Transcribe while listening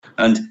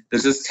And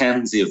there's this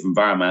tendency of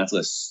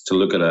environmentalists to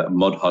look at a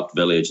mud hut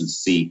village and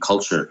see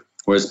culture,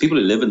 whereas people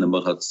who live in the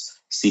mud huts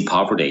see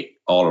poverty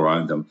all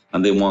around them,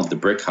 and they want the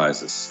brick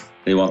houses.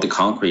 They want the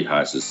concrete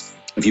houses.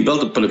 If you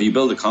build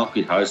a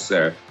concrete house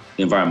there,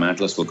 the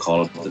environmentalists will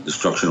call it the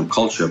destruction of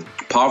culture.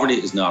 Poverty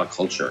is not a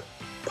culture.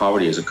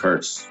 Poverty is a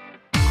curse.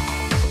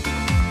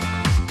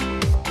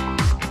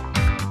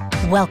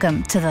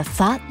 Welcome to the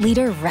Thought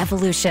Leader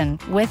Revolution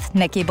with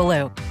Nikki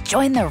Ballou.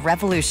 Join the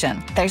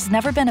revolution. There's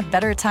never been a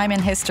better time in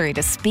history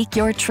to speak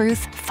your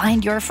truth,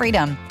 find your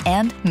freedom,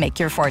 and make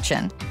your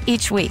fortune.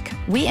 Each week,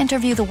 we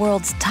interview the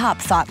world's top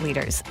thought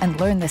leaders and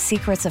learn the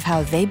secrets of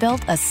how they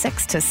built a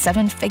 6 to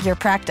 7 figure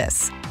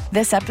practice.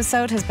 This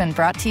episode has been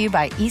brought to you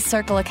by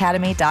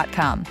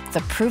eCircleAcademy.com,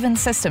 the proven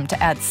system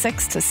to add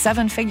 6 to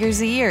 7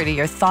 figures a year to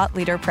your thought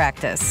leader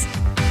practice.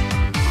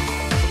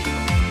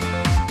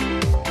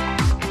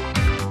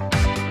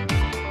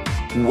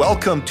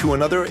 Welcome to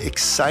another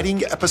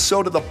exciting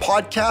episode of the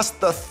podcast,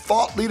 The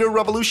Thought Leader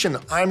Revolution.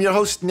 I'm your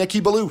host,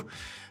 Nikki Ballou.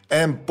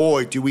 And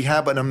boy, do we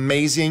have an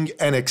amazing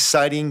and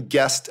exciting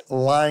guest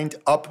lined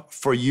up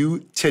for you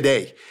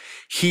today.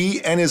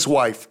 He and his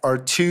wife are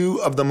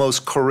two of the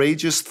most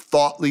courageous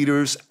thought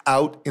leaders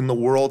out in the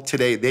world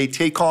today. They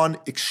take on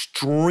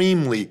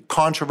extremely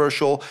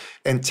controversial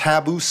and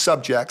taboo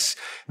subjects.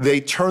 They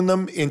turn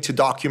them into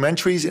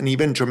documentaries and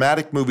even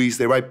dramatic movies.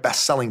 They write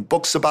best-selling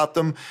books about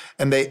them,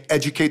 and they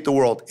educate the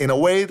world. In a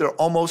way, they're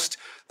almost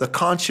the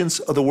conscience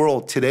of the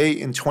world today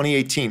in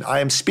 2018.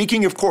 I am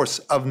speaking, of course,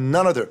 of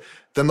none other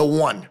than the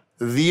one,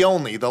 the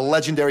only, the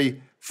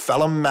legendary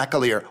Phelim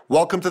McAleer.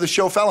 Welcome to the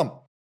show, Phelim.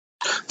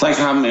 Thanks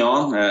for having me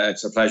on.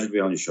 It's a pleasure to be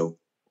on your show.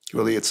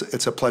 Really,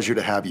 it's a pleasure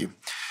to have you.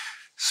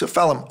 So,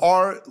 Phelim,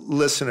 our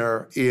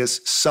listener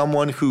is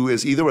someone who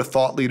is either a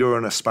thought leader or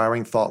an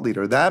aspiring thought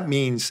leader. That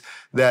means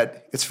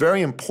that it's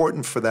very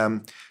important for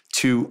them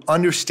to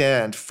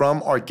understand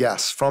from our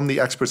guests, from the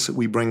experts that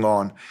we bring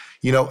on,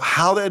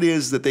 how that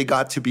is that they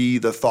got to be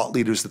the thought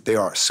leaders that they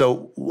are.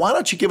 So why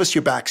don't you give us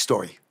your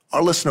backstory?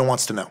 Our listener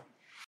wants to know.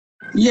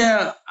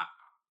 Yeah,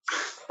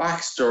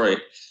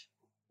 backstory.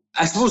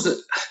 I suppose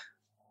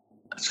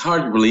it's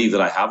hard to believe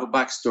that I have a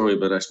backstory,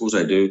 but I suppose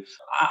I do.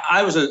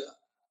 I was an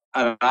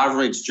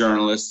average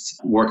journalist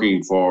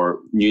working for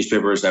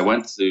newspapers. I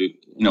went to,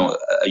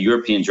 a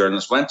European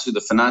journalist, went to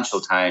the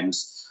Financial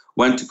Times,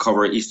 went to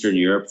cover Eastern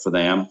Europe for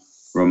them,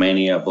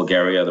 Romania,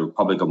 Bulgaria, the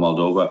Republic of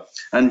Moldova,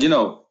 and,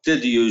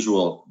 did the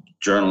usual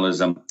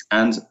journalism.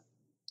 And,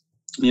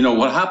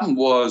 what happened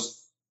was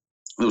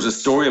there was a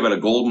story about a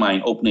gold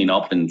mine opening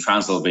up in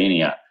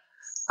Transylvania.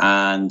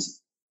 And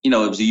it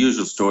was the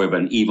usual story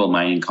about an evil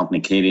mining company,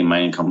 Canadian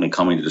mining company,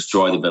 coming to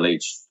destroy the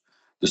village,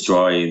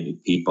 destroy the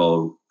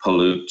people,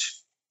 pollute,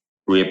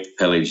 rape,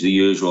 pillage, the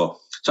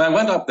usual. So I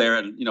went up there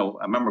and,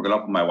 I remember going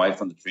up with my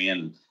wife on the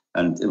train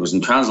and it was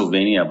in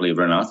Transylvania, believe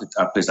it or not.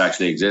 That place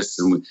actually exists.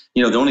 And,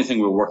 the only thing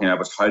we were working out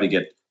was how to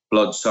get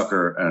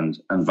bloodsucker and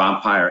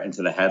vampire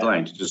into the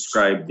headline to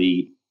describe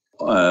the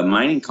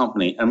mining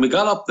company. And we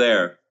got up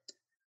there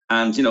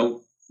and,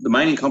 the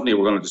mining company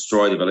were going to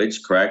destroy the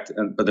village, correct?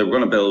 But they were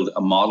going to build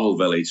a model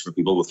village for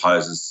people with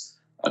houses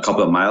a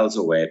couple of miles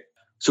away.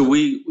 So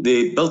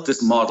they built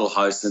this model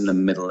house in the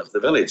middle of the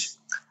village.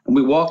 And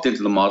we walked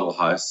into the model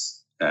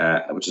house,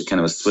 which is kind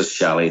of a Swiss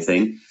chalet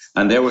thing.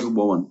 And there was a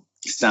woman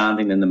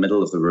standing in the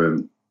middle of the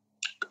room,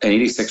 an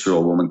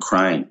 86-year-old woman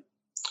crying.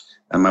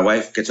 And my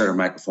wife gets out her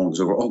microphone and goes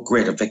over, "Oh,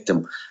 great, a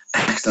victim.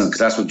 Excellent," because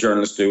that's what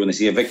journalists do. When they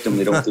see a victim,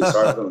 they don't feel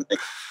sorry for them.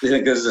 They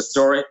think this is a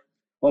story.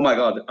 Oh, my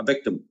God, a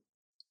victim.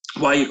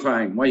 Why are you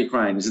crying? Why are you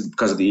crying? Is it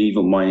because of the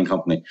evil mining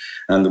company?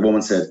 And the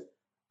woman said,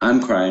 "I'm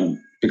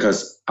crying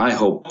because I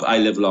hope I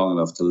live long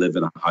enough to live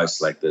in a house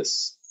like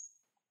this."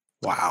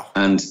 Wow.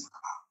 And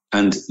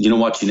you know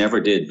what? She never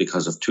did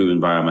because of two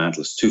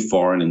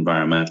foreign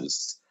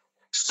environmentalists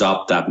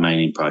stopped that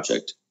mining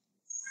project.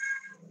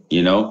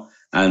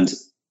 And,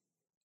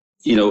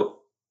 you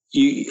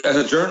as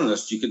a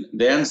journalist, you can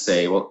then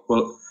say, well,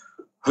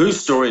 whose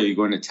story are you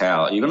going to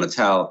tell? Are you going to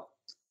tell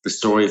the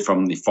story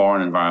from the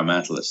foreign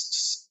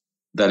environmentalists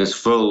that is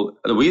full,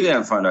 that we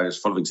then found out is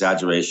full of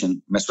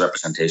exaggeration,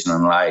 misrepresentation,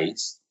 and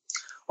lies?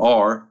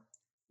 Or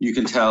you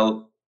can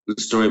tell the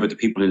story about the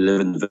people who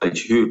live in the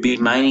village who have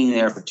been mining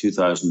there for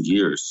 2,000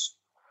 years,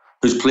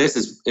 whose place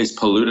is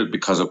polluted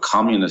because of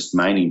communist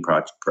mining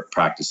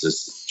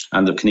practices,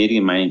 and the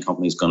Canadian mining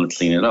company is going to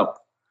clean it up.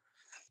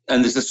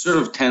 And there's this sort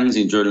of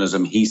tendency in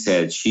journalism, he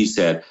said, she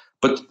said.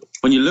 But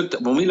when we looked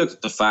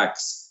at the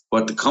facts,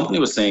 what the company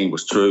was saying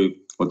was true,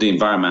 what the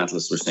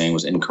environmentalists were saying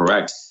was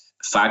incorrect,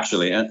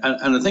 factually.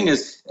 And the thing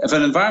is, if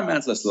an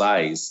environmentalist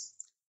lies,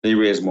 they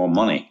raise more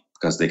money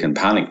because they can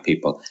panic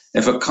people.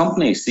 If a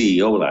company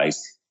CEO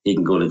lies, he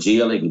can go to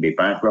jail, he can be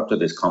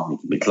bankrupted, his company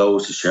can be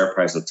closed, his share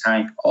price will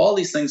tank. All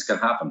these things can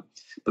happen.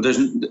 But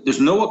there's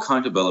no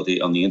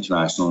accountability on the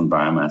international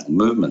environmental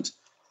movement.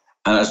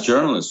 And as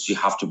journalists, you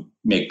have to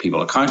make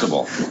people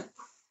accountable.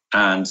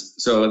 And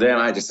so then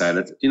I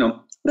decided,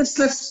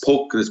 let's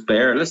poke this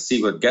bear, let's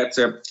see what gets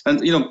there.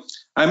 And,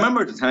 I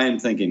remember at the time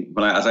thinking,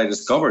 as I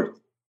discovered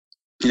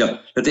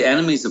that the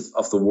enemies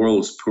of the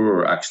world's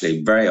poor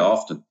actually very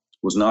often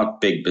was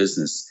not big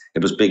business.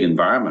 It was big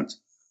environment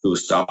who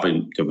was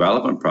stopping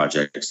development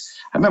projects.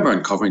 I remember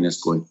uncovering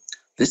this going,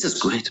 this is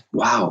great.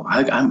 Wow.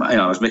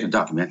 I was making a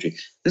documentary.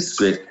 This is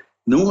great.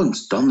 No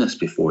one's done this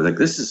before. Like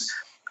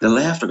the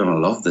left are going to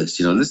love this.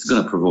 This is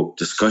going to provoke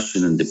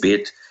discussion and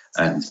debate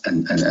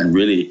and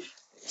really,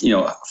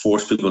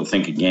 force people to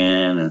think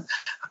again and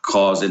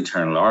cause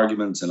internal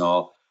arguments and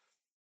all.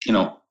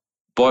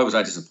 Boy, was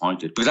I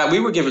disappointed, because we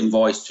were giving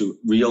voice to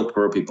real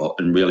poor people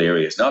in real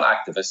areas, not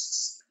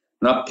activists,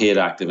 not paid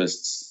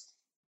activists,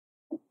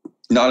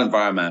 not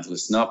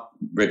environmentalists, not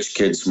rich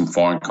kids from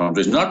foreign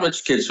countries, not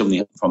rich kids from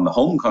the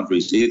home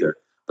countries either,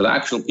 but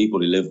actual people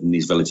who lived in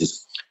these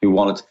villages who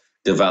wanted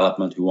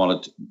development, who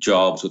wanted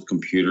jobs with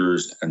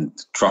computers and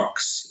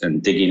trucks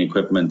and digging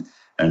equipment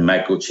and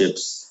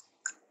microchips,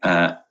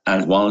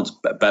 and wanted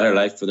a better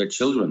life for their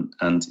children.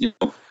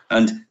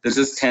 And there's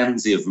this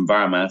tendency of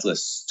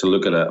environmentalists to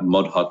look at a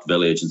mud hut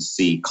village and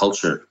see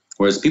culture,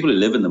 whereas people who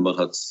live in the mud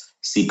huts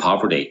see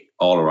poverty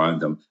all around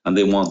them, and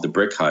they want the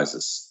brick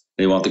houses,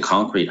 they want the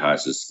concrete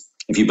houses.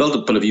 If you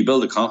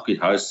build a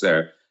concrete house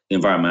there, the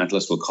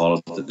environmentalists will call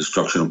it the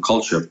destruction of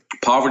culture.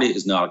 Poverty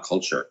is not a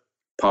culture.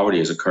 Poverty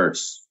is a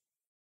curse.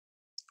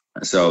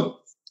 So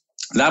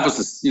that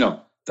was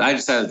I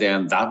decided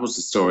then that was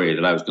the story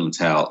that I was going to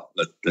tell.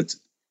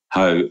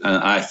 And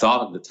I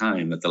thought at the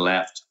time that the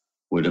left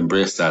would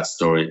embrace that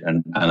story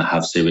and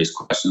have serious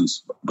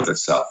questions with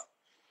itself.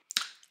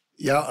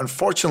 Yeah,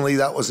 unfortunately,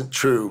 that wasn't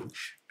true.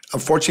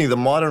 Unfortunately, the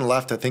modern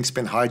left, I think, has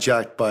been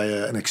hijacked by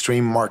an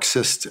extreme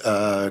Marxist,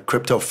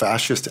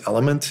 crypto-fascist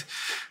element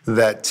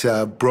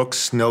that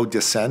brooks no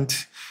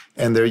dissent.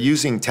 And they're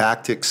using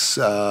tactics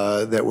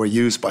that were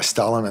used by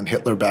Stalin and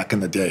Hitler back in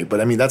the day. But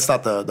I mean, that's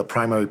not the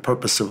primary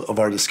purpose of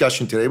our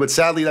discussion today. But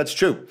sadly, that's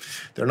true.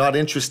 They're not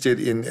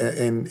interested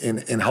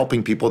in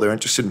helping people. They're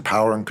interested in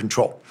power and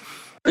control.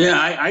 Yeah,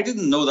 I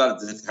didn't know that at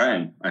the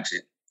time,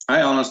 actually.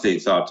 I honestly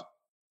thought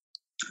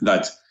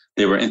that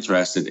they were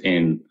interested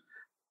in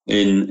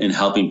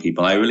helping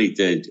people. I really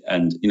did.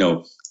 And,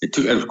 it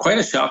was quite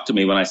a shock to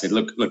me when I said,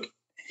 look,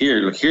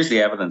 here's the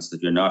evidence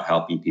that you're not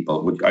helping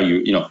people. Are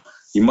you,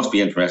 you must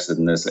be interested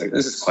in this.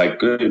 This is quite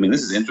good. I mean,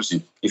 this is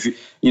interesting. If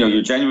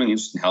you're genuinely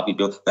interested in helping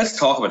people, let's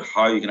talk about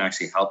how you can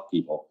actually help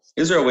people.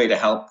 Is there a way to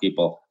help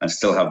people and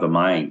still have the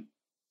mind?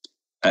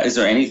 Is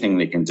there anything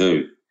they can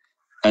do?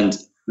 And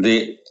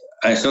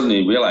I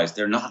suddenly realized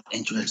they're not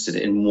interested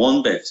in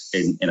one bit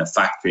in a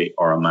factory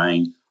or a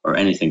mine or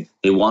anything.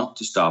 They want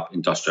to stop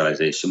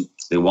industrialization.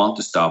 They want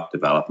to stop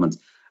development.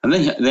 And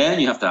then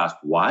you have to ask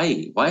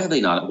why? Why are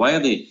they not? Why are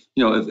they?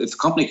 If the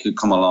company could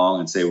come along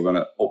and say we're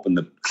going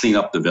to clean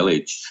up the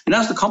village, and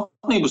as the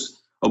company was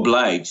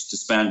obliged to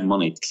spend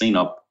money to clean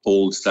up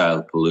old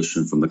style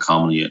pollution from the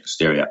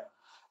communist area,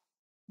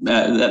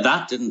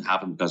 that didn't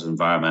happen because of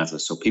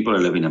environmentalists. So people are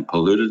living in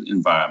polluted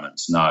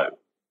environments now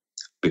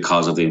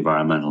because of the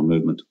environmental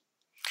movement.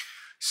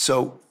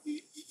 So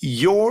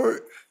your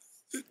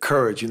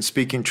courage in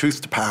speaking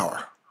truth to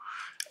power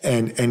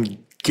and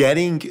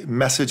getting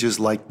messages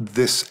like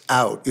this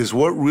out is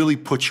what really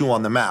put you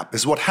on the map,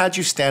 is what had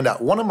you stand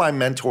out. One of my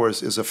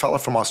mentors is a fellow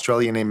from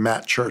Australia named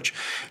Matt Church,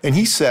 and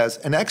he says,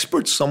 an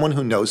expert's someone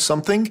who knows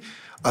something.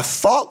 A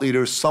thought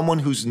leader is someone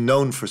who's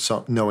known for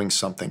knowing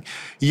something.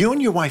 You and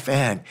your wife,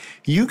 Anne,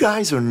 you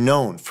guys are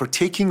known for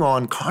taking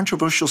on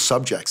controversial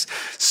subjects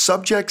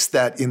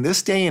that in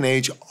this day and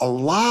age, a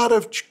lot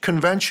of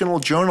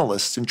conventional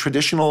journalists and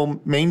traditional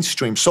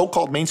mainstream,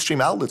 so-called mainstream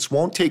outlets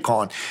won't take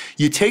on.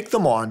 You take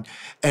them on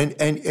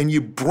and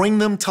you bring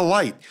them to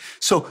light.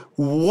 So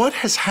what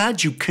has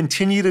had you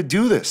continue to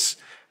do this,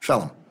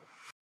 Phelim?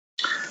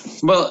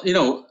 Well,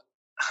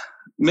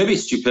 maybe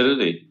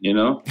stupidity,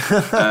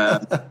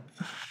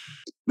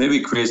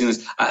 maybe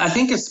craziness. I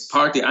think it's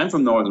partly, I'm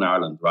from Northern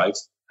Ireland, right?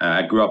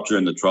 I grew up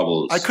during the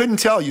Troubles. I couldn't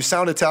tell. You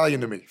sound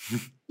Italian to me.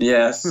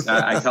 Yes.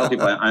 I tell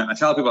people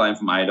I'm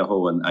from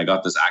Idaho, and I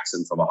got this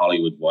accent from a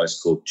Hollywood voice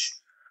coach.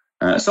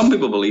 Some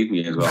people believe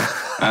me as well.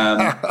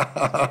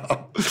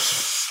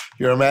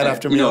 You're a man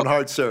after my own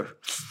heart, sir.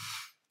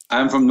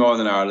 I'm from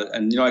Northern Ireland,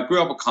 and, I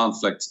grew up with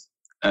conflict,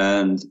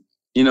 and,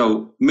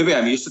 maybe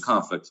I'm used to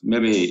conflict.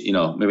 Maybe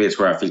it's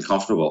where I feel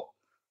comfortable.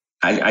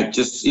 I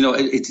just,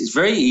 it's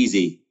very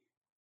easy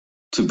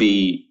to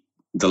be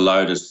the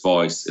loudest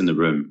voice in the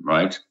room,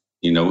 right?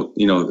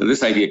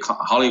 This idea,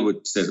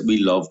 Hollywood says we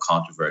love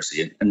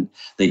controversy, and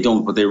they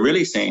don't. What they're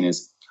really saying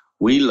is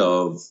we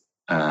love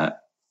our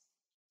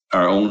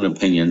own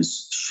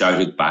opinions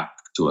shouted back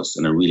to us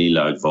in a really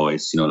loud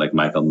voice, like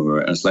Michael Moore.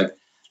 And it's like,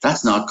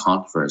 that's not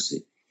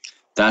controversy.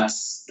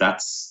 That's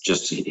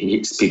just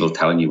people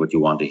telling you what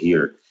you want to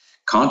hear.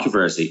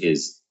 Controversy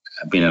is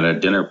being at a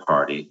dinner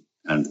party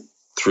and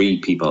 3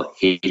 people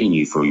hating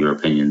you for your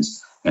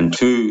opinions, and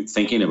 2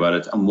 thinking about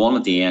it, and 1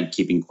 at the end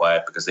keeping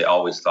quiet because they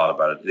always thought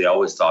about it. They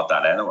always thought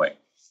that anyway,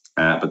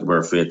 but were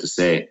afraid to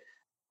say.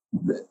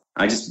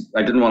 I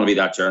didn't want to be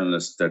that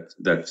journalist that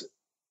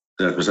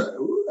was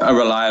a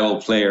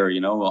reliable player,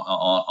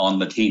 on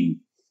the team.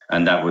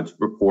 and that would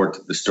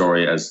report the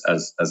story as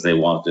they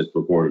wanted it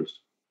reported.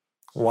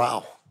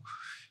 Wow.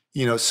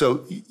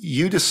 So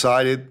you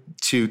decided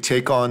to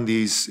take on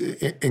these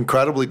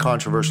incredibly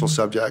controversial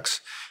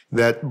subjects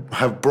that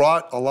have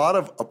brought a lot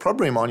of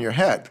opprobrium on your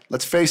head.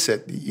 Let's face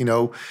it,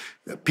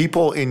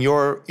 people in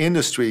your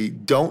industry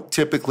don't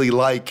typically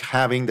like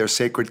having their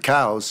sacred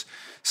cows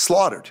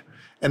slaughtered.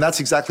 And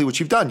that's exactly what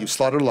you've done. You've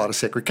slaughtered a lot of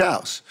sacred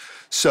cows.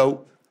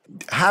 So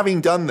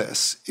having done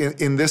this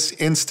in this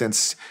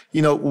instance,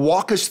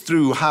 walk us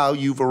through how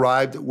you've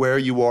arrived where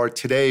you are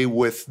today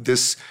with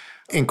this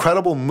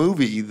incredible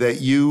movie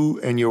that you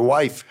and your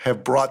wife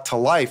have brought to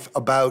life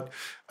about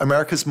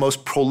America's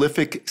most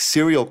prolific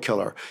serial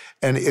killer.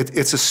 And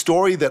it's a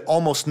story that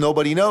almost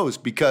nobody knows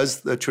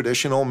because the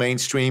traditional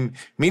mainstream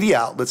media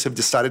outlets have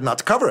decided not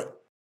to cover it.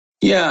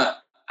 Yeah,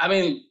 I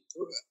mean,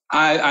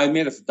 I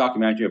made a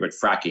documentary about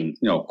fracking,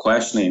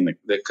 questioning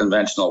the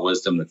conventional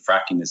wisdom that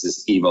fracking is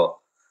this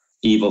evil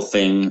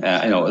thing.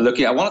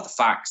 Look, I wanted the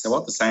facts. I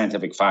want the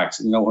scientific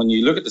facts. When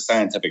you look at the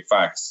scientific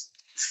facts,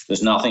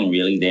 there's nothing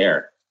really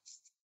there.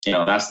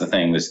 That's the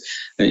thing.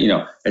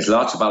 There's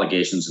lots of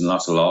allegations and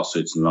lots of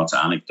lawsuits and lots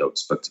of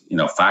anecdotes, but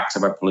facts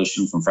about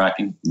pollution from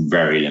fracking,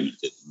 very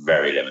limited,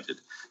 very limited.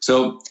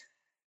 So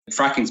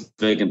fracking's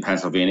big in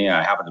Pennsylvania.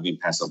 I happened to be in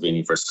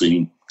Pennsylvania for a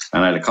screening,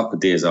 and I had a couple of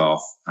days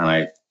off, and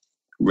I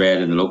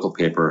read in the local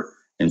paper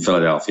in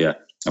Philadelphia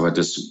about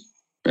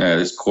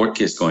this court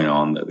case going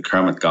on, the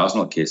Kermit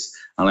Gosnell case,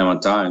 and I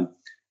went down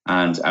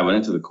and I went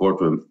into the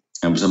courtroom,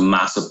 and it was a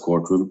massive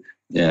courtroom.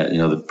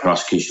 The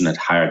prosecution had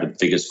hired the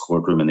biggest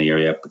courtroom in the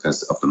area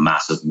because of the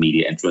massive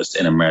media interest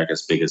in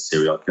America's biggest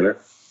serial killer.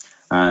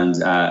 And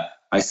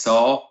I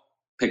saw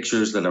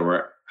pictures that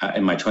were,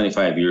 in my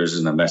 25 years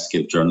as an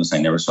investigative journalist, I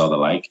never saw the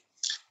like.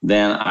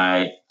 Then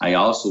I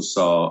also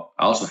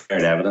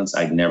heard evidence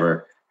I'd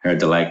never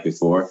heard the like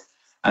before.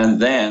 And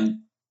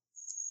then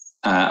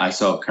I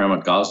saw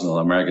Kermit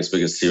Gosnell, America's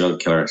biggest serial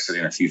killer,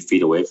 sitting a few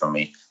feet away from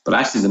me. But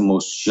actually the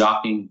most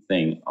shocking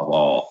thing of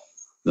all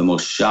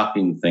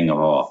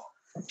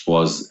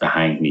was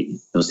behind me.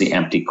 It was the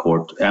empty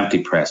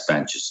press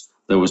benches.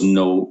 There was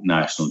no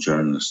national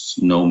journalists,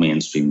 no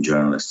mainstream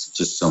journalists,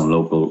 just some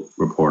local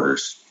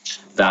reporters.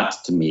 That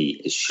to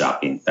me is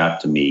shocking. That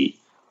to me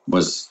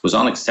was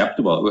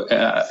unacceptable.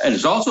 And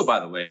it's also, by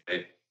the way,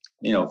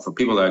 for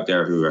people out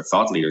there who are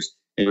thought leaders,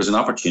 it was an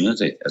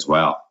opportunity as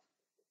well.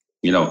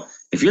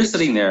 If you're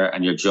sitting there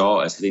and your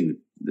jaw is hitting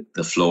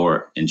the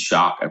floor in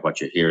shock at what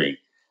you're hearing,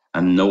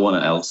 and no one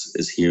else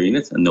is hearing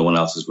it and no one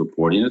else is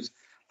reporting it,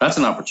 that's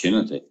an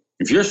opportunity.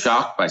 If you're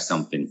shocked by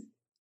something,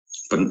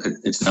 but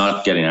it's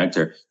not getting out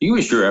there, you can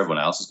be sure everyone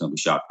else is going to be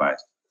shocked by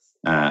it.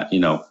 And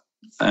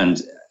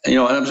it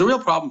was a real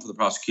problem for the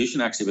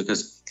prosecution, actually,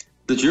 because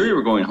the jury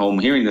were going home,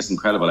 hearing this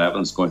incredible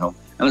evidence going home,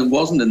 and it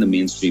wasn't in the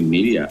mainstream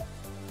media.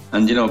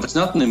 And, if it's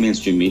not in the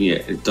mainstream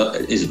media,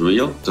 is it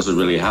real? Does it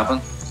really happen?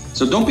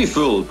 So don't be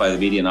fooled by the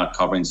media not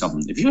covering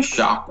something. If you're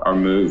shocked or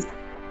moved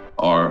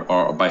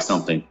or by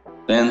something,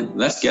 then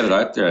let's get it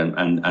out there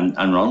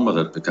and run with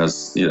it,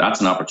 because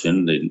that's an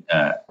opportunity,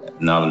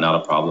 not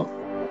a problem.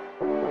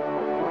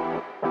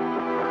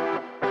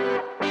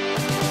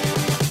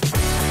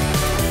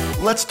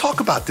 Let's talk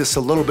about this a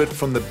little bit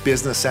from the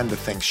business end of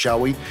things, shall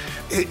we?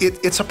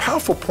 It's a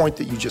powerful point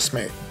that you just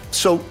made.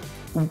 So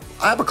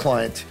I have a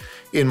client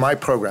in my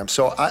program.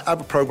 So I have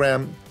a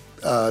program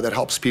that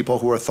helps people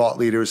who are thought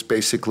leaders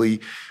basically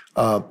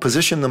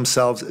position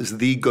themselves as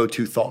the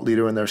go-to thought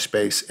leader in their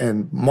space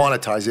and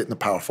monetize it in a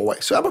powerful way.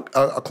 So I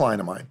have a client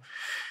of mine,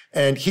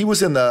 and he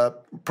was in the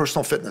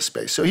personal fitness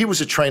space. So he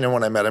was a trainer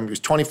when I met him. He was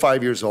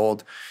 25 years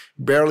old,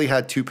 barely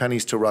had 2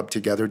 pennies to rub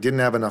together, didn't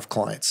have enough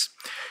clients.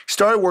 He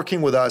started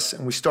working with us,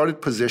 and we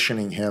started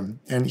positioning him.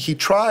 And he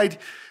tried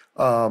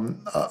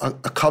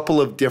a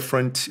couple of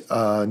different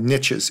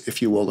niches,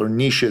 if you will, or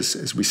niches,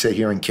 as we say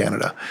here in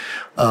Canada.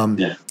 And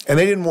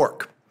they didn't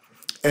work.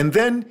 And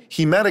then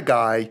he met a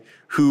guy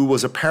who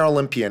was a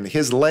Paralympian.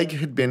 His leg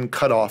had been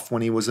cut off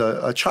when he was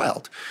a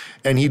child,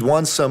 and he'd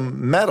won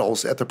some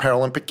medals at the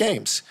Paralympic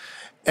Games.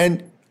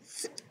 And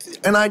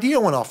an idea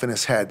went off in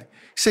his head.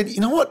 He said, you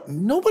know what?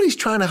 Nobody's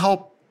trying to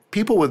help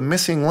people with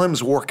missing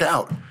limbs work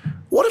out.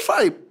 What if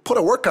I put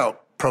a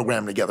workout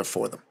program together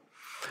for them?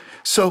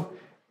 So,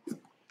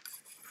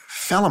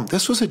 Phelim,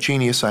 this was a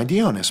genius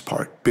idea on his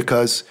part,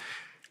 because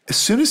as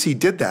soon as he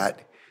did that,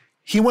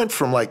 he went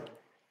from like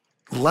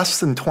less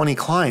than 20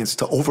 clients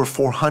to over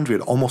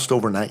 400 almost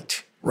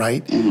overnight,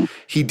 right? Mm-hmm.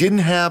 He didn't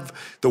have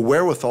the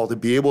wherewithal to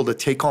be able to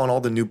take on all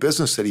the new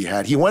business that he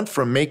had. He went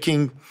from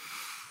making,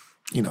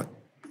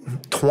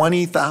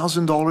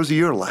 $20,000 a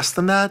year, less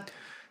than that,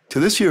 to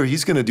this year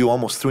he's going to do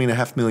almost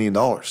 $3.5 million,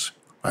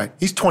 right?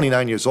 He's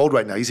 29 years old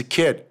right now. He's a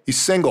kid. He's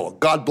single.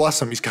 God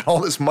bless him. He's got all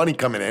this money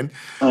coming in.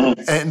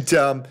 Mm-hmm.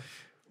 And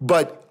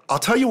but I'll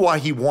tell you why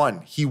he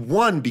won. He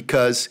won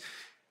because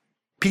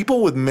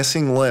people with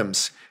missing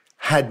limbs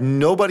had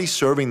nobody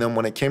serving them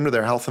when it came to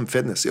their health and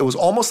fitness. It was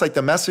almost like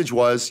the message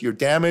was, you're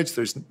damaged,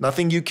 there's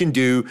nothing you can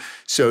do,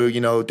 so,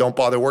 don't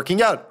bother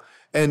working out.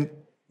 And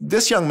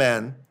this young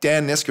man,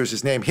 Dan Nisker's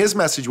his name, his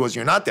message was,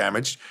 you're not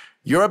damaged.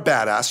 You're a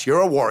badass, you're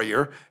a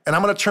warrior, and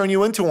I'm going to turn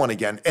you into one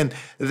again. And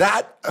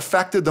that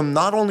affected them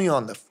not only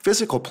on the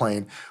physical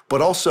plane,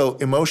 but also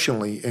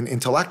emotionally and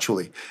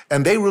intellectually.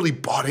 And they really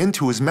bought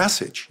into his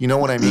message. You know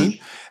what I mean?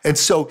 And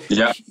so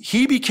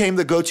he became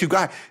the go-to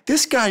guy.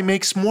 This guy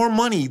makes more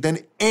money than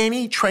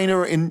any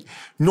trainer in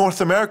North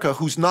America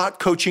who's not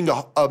coaching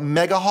a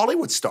mega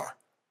Hollywood star.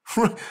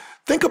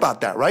 Think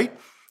about that, right?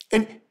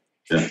 And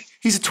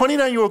he's a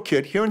 29-year-old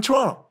kid here in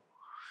Toronto.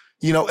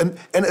 You know,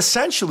 and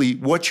essentially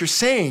what you're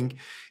saying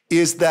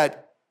is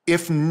that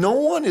if no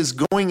one is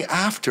going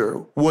after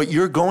what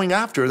you're going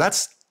after,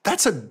 that's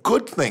a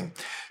good thing,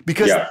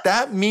 because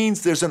that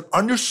means there's an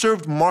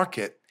underserved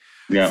market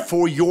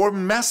for your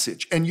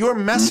message. And your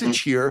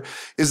message here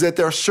is that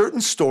there are certain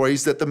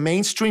stories that the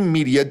mainstream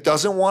media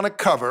doesn't want to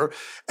cover,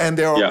 and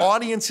there are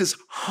audiences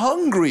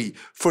hungry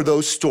for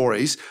those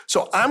stories.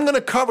 So I'm going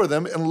to cover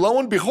them. And lo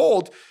and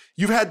behold,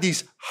 you've had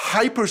these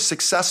hyper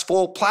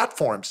successful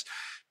platforms.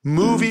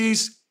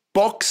 Movies,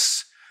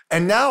 books,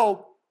 and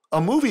now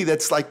a movie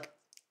that's like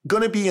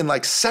going to be in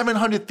like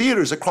 700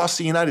 theaters across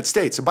the United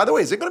States. And by the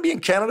way, is it going to be in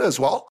Canada as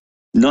well?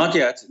 Not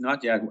yet.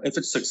 If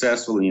it's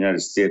successful in the United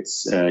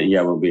States,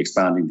 we'll be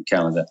expanding to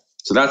Canada.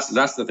 So that's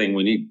the thing.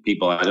 We need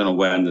people. I don't know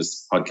when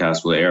this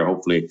podcast will air.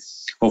 Hopefully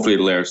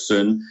it'll air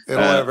soon.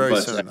 It'll air very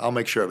soon. I'll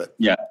make sure of it.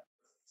 Yeah.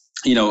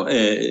 You know,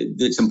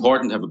 it's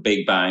important to have a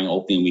big bang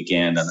opening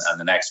weekend and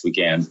the next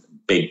weekend,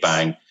 big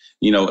bang.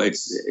 You know,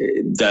 it's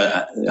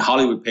the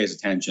Hollywood pays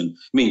attention.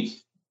 I mean,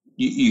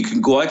 you can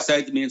go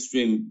outside the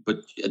mainstream, but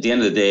at the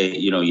end of the day,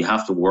 you know, you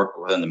have to work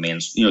within the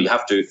mainstream. You know, you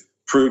have to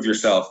prove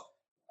yourself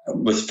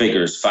with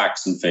figures,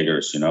 facts and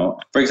figures, you know.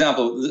 For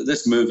example,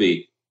 this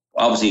movie,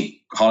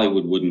 obviously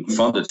Hollywood wouldn't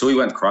fund it, so we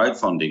went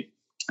crowdfunding.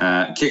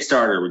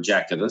 Kickstarter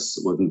rejected us,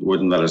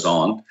 wouldn't let us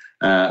on.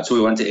 So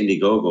we went to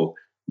Indiegogo.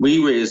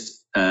 We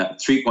raised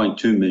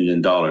 $2.3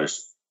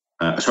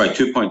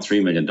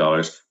 million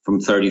from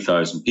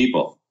 30,000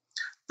 people.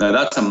 Now,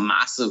 that's a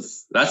massive,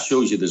 that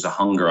shows you there's a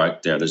hunger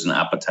out there. There's an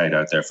appetite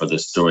out there for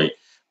this story.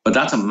 But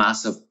that's a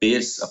massive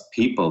base of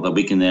people that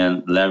we can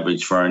then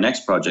leverage for our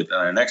next project and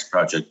our next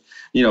project.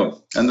 You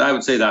know, and I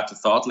would say that to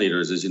thought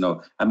leaders is, you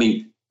know, I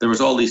mean, there was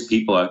all these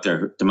people out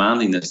there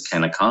demanding this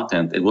kind of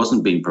content. It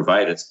wasn't being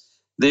provided.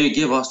 They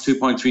give us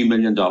 $2.3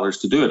 million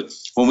to do it.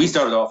 When we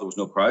started off, there was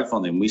no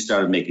crowdfunding. We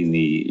started making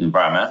the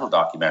environmental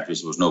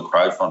documentaries. There was no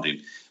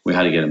crowdfunding. We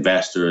had to get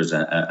investors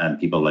and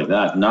people like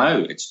that. Now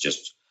it's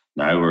just,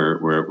 now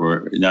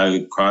now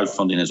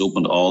crowdfunding has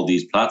opened all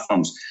these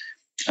platforms.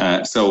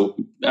 So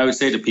I would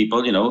say to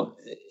people, you know,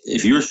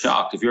 if you're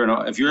shocked, if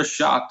you're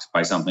shocked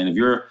by something, if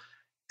you're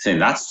saying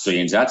that's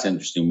strange, that's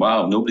interesting,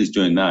 wow, nobody's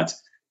doing that,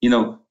 you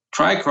know,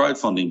 try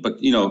crowdfunding,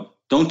 but you know,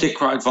 don't take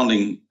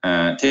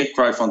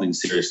crowdfunding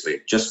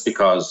seriously. Just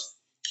because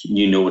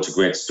you know it's a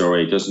great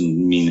story doesn't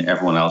mean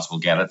everyone else will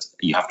get it.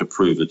 You have to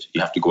prove it. You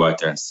have to go out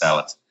there and sell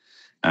it.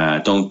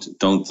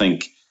 Don't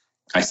think.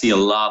 I see a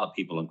lot of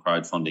people in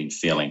crowdfunding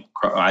failing.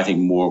 I think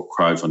more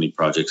crowdfunding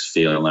projects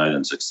fail now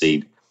than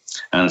succeed.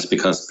 And it's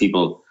because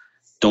people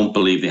don't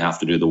believe they have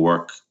to do the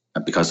work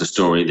because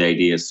the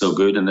idea is so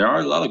good. And there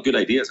are a lot of good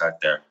ideas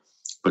out there.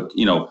 But,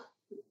 you know,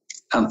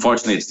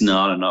 unfortunately, it's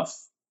not enough.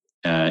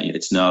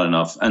 It's not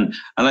enough. And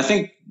I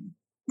think,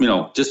 you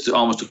know, just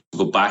to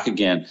go back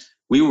again,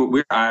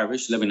 we're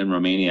Irish living in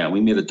Romania. We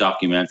made a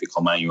documentary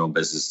called Mind Your Own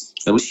Business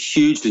that was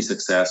hugely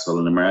successful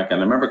in America.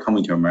 And I remember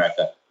coming to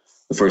America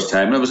the first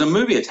time. And it was a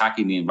movie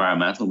attacking the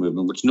environmental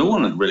movement, which no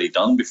one had really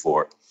done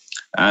before.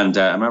 And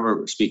I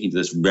remember speaking to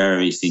this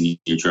very senior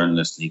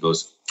journalist, and he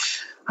goes,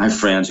 I have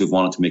friends who've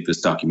wanted to make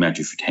this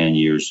documentary for 10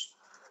 years,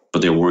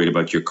 but they're worried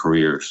about their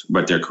careers.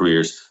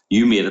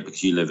 You made it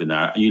because you live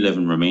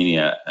in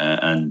Romania,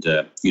 and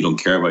you don't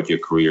care about your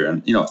career.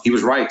 And, you know, he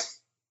was right.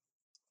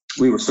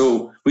 We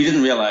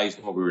didn't realize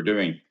what we were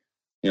doing.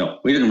 You know,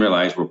 we didn't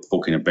realize we're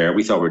poking a bear.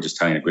 We thought we were just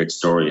telling a great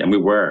story, and we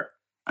were.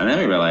 And then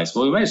we realized,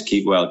 well, we might just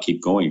keep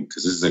going,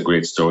 because this is a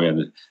great story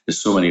and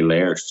there's so many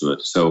layers to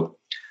it. So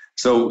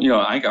you know,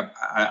 I think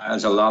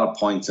there's a lot of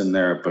points in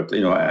there, but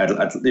you know,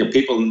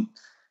 people,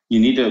 you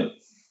need to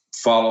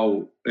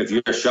follow. If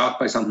you're shocked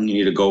by something, you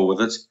need to go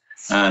with it,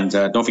 and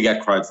don't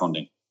forget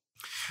crowdfunding.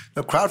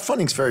 Now,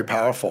 crowdfunding is very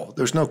powerful.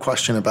 There's no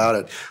question about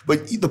it.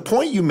 But the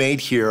point you made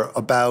here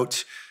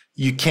about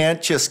you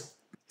can't just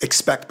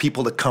expect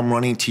people to come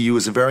running to you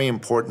is a very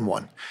important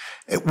one.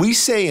 We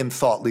say in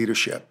thought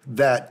leadership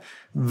that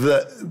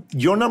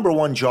your number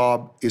one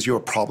job is you're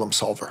a problem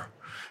solver.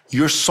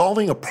 You're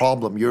solving a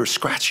problem. You're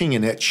scratching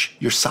an itch.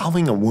 You're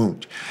solving a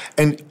wound.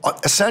 And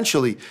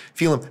essentially,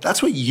 Phelim,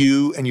 that's what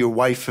you and your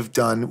wife have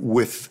done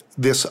with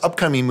this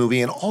upcoming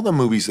movie and all the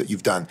movies that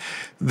you've done.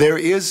 There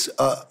is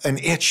an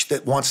itch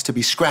that wants to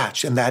be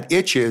scratched. And that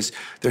itch is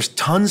there's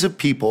tons of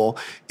people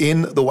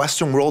in the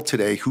Western world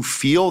today who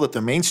feel that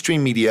the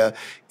mainstream media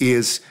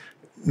is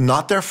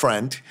not their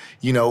friend,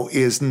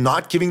 is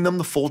not giving them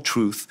the full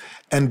truth,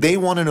 and they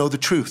want to know the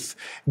truth.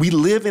 We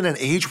live in an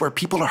age where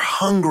people are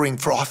hungering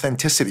for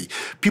authenticity.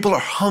 People are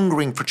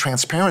hungering for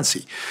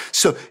transparency.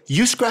 So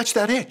you scratch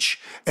that itch,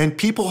 and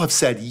people have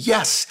said,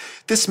 yes,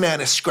 this man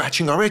is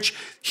scratching our itch.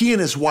 He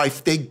and his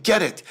wife, they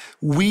get it.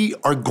 We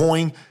are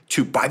going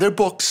to buy their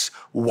books,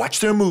 watch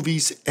their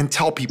movies, and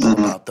tell people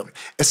about them.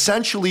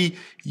 Essentially,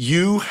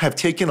 you have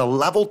taken a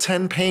level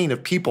 10 pain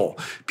of people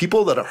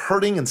that are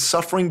hurting and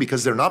suffering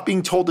because they're not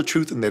being told the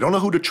truth and they don't know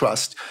who to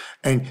trust,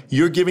 and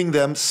you're giving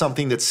them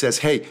something that says,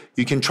 hey,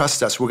 you can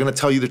trust us. We're going to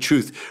tell you the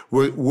truth.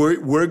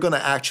 We're going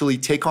to actually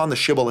take on the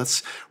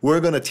shibboleths. We're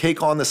going to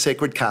take on the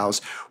sacred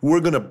cows.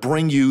 We're going to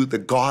bring you the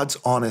God's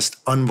honest,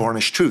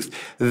 unvarnished truth.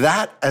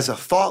 That, as a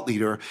thought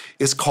leader,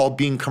 is called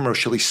being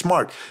commercially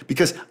smart,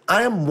 because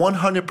I am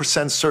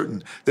 100%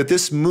 certain that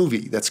this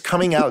movie that's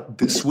coming out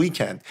this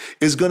weekend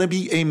is going to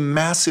be a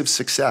massive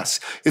success.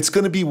 It's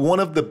going to be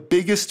one of the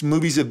biggest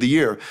movies of the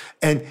year.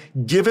 And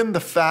given the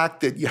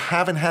fact that you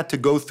haven't had to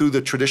go through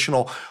the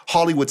traditional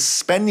Hollywood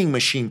spending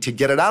machine to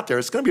get it out there,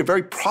 it's going to be a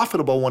very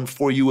profitable one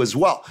for you as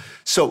well.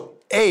 So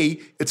A,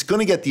 it's going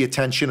to get the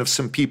attention of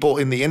some people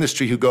in the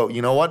industry who go,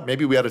 you know what,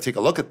 maybe we ought to take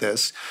a look at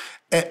this.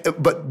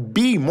 But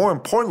B, more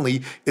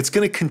importantly, it's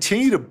going to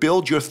continue to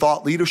build your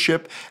thought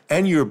leadership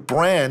and your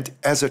brand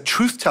as a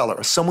truth teller,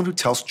 as someone who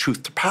tells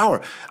truth to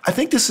power. I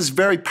think this is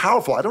very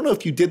powerful. I don't know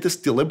if you did this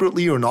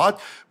deliberately or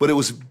not, but it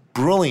was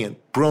brilliant,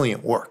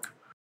 brilliant work.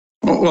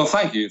 Well,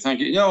 thank you.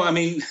 Thank you.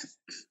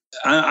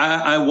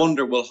 I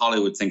wonder, will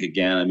Hollywood think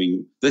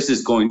again? This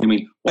is why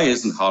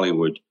isn't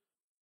Hollywood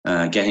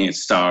getting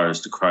its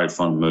stars to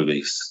crowdfund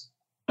movies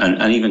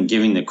and even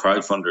giving the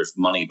crowdfunders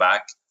money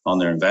back on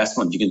their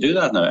investment? You can do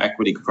that now,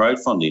 equity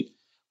crowdfunding.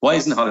 Why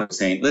isn't Hollywood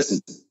saying, listen,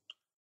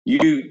 you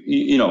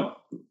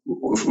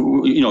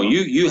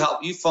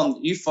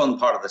fund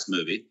part of this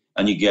movie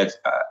and you get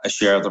a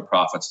share of the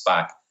profits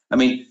back?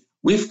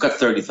 We've got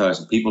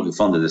 30,000 people who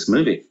funded this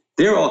movie.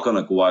 They're all going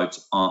to go out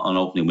on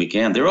opening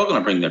weekend. They're all going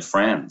to bring their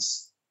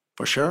friends.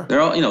 For sure. They're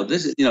all,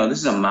 this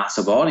is a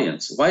massive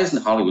audience. Why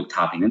isn't Hollywood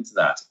tapping into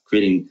that,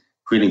 creating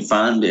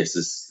fan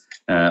bases,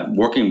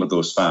 working with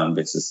those fan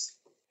bases?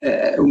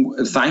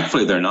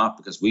 Thankfully, they're not,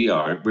 because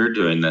we're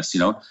doing this,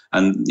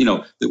 and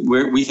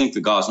we think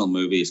the Gosnell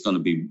movie is going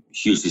to be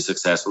hugely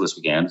successful this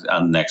weekend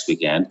and next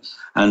weekend,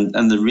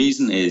 and the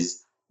reason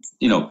is,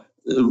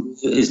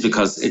 is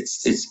because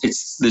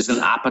it's there's an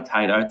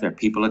appetite out there.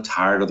 People are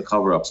tired of the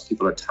cover-ups.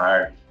 People are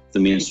tired of the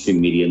mainstream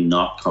media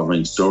not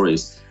covering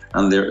stories,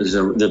 and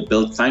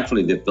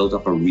thankfully they've built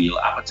up a real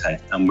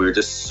appetite, and we're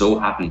just so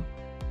happy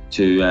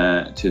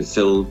to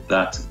fill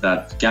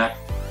that gap.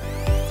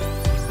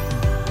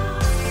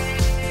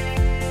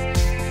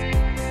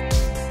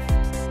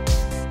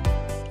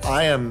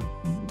 I am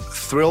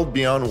thrilled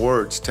beyond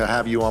words to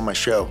have you on my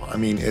show.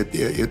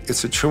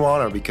 It's a true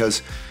honor,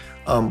 because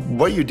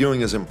what you're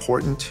doing is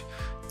important.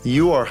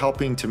 You are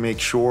helping to make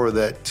sure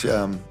that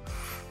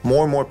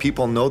more and more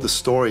people know the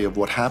story of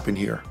what happened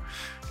here,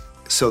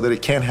 so that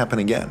it can't happen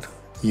again.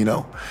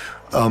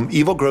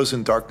 Evil grows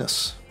in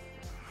darkness,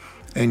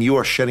 and you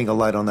are shedding a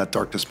light on that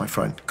darkness, my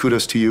friend.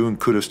 Kudos to you, and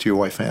kudos to your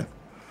wife, Ann.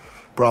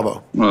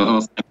 Bravo.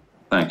 Well,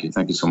 thank you.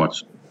 Thank you so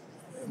much.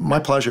 My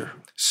pleasure.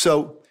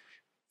 So,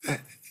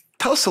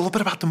 tell us a little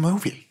bit about the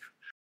movie.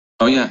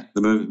 Oh yeah,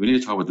 the movie. We need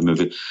to talk about the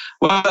movie.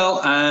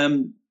 Well,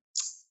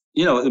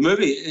 the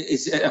movie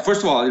is,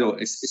 first of all,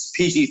 it's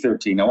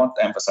PG-13. I want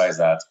to emphasize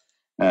that.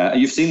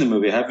 You've seen the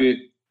movie, have you?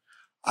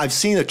 I've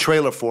seen a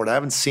trailer for it. I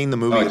haven't seen the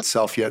movie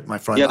itself yet, my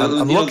friend. Yeah,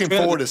 I'm looking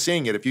forward to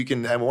seeing it. If you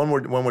can, and when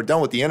we're done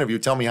with the interview,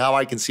 tell me how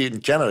I can see it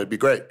in Canada. It'd be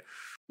great.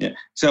 Yeah.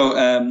 So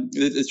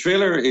the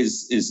trailer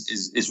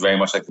is very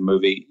much like the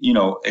movie.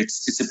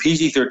 It's a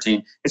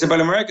PG-13. It's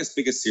about America's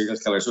biggest serial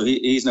killer. So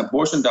he's an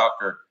abortion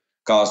doctor,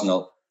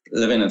 Gosnell,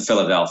 living in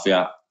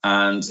Philadelphia,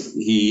 and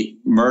he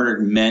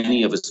murdered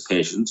many of his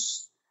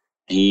patients.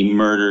 He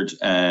murdered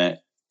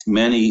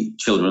many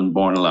children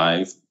born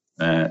alive,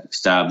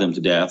 stabbed them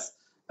to death.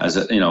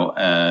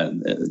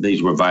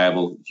 These were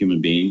viable human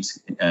beings.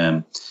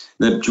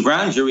 The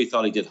grand jury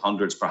thought he did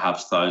hundreds,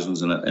 perhaps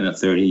thousands, in a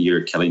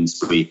 30-year killing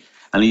spree.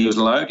 And he was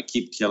allowed to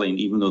keep killing,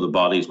 even though the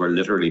bodies were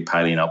literally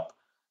piling up,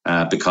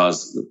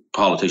 because the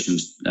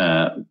politicians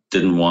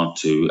didn't want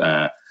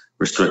to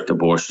restrict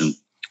abortion.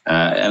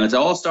 And it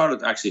all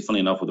started, actually, funny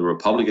enough, with a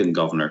Republican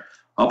governor.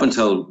 Up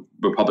until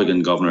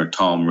Republican Governor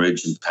Tom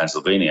Ridge in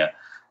Pennsylvania,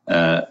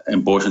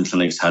 abortion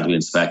clinics had to be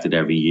inspected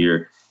every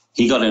year.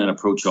 He got in a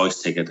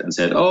pro-choice ticket and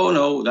said, oh,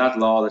 no, that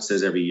law that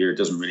says every year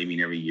doesn't really mean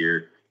every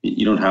year.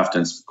 You don't have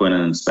to go in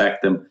and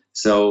inspect them.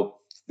 So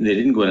they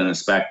didn't go in and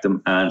inspect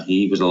them, and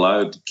he was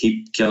allowed to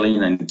keep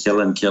killing and kill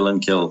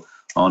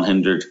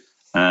unhindered.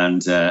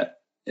 And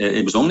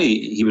he was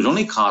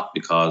only caught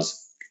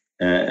because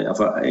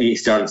he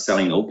started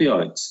selling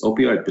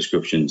opioid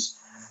prescriptions.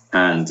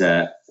 And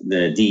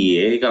the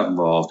DEA got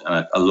involved,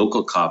 and a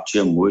local cop,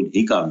 Jim Wood,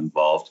 he got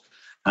involved.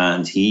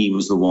 And he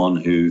was the one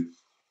who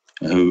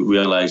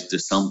realized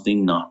there's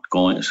something not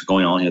going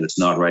on here that's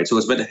not right. So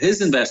it's about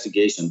his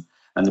investigation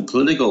and the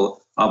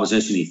political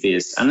opposition he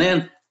faced. And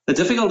then the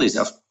difficulties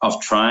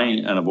of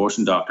trying an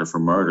abortion doctor for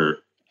murder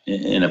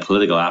in a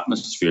political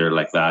atmosphere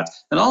like that.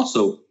 And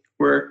also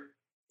where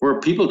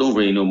people don't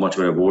really know much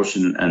about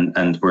abortion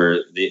and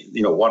where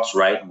what's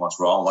right and what's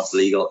wrong, what's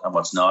legal and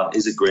what's not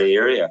is a gray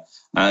area.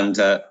 And,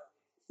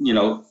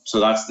 so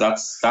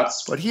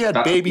that's. But he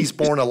had babies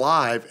born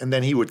alive and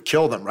then he would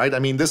kill them, right? I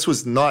mean, this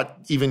was not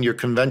even your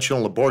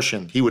conventional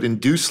abortion. He would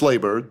induce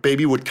labor,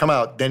 baby would come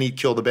out, then he'd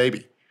kill the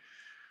baby.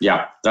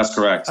 Yeah, that's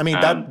correct. I mean,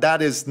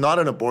 that is not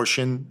an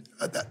abortion.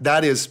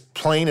 That is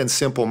plain and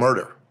simple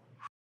murder.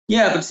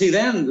 Yeah, but see,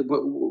 then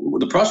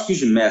the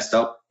prosecution messed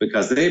up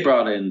because they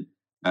brought in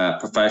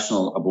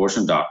professional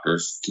abortion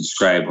doctors to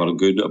describe what a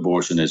good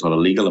abortion is, what a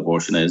legal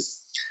abortion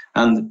is.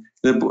 And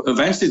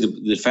eventually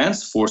the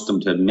defense forced them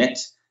to admit,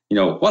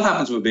 what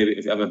happens with a baby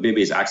if a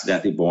baby is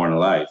accidentally born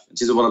alive? And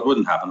she said, well, it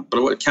wouldn't happen,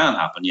 but it can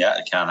happen. Yeah,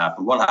 it can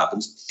happen. What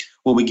happens?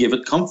 Well, we give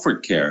it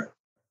comfort care.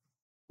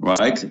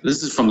 Right.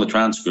 This is from the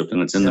transcript,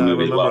 and it's in the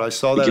movie. I remember. I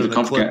saw that in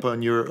the clip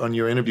on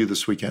your interview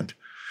this weekend.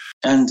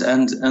 And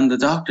the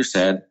doctor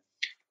said,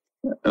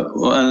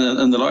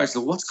 and the lawyer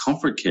said, "What's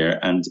comfort care?"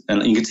 And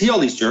you could see all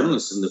these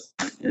journalists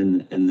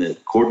in the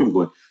courtroom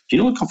going, "Do you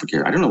know what comfort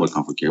care? I don't know what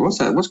comfort care. What's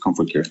that? What's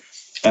comfort care?"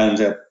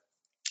 And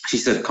she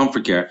said,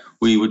 "Comfort care.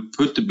 We would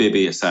put the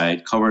baby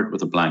aside, cover it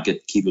with a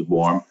blanket, keep it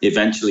warm.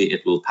 Eventually,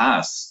 it will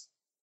pass."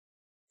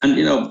 And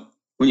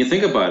when you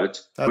think about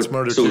it, that's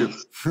murder too.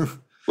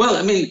 Well,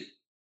 I mean.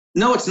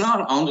 No, it's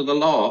not under the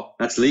law.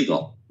 That's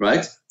legal,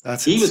 right?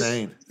 That's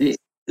insane.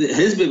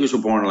 His babies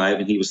were born alive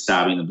and he was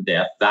stabbing them to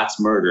death. That's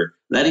murder.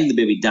 Letting the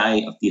baby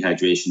die of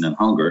dehydration and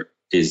hunger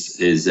is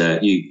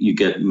you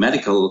get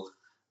medical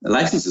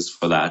licenses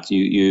for that.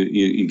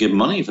 You get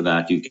money for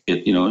that. You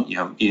get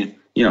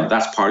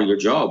that's part of your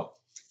job.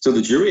 So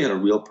the jury had a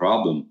real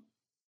problem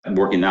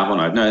working that one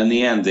out. Now in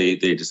the end they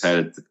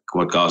decided that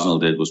what Gosnell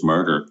did was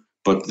murder,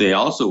 but they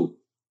also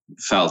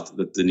felt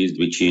that there needed to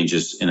be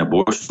changes in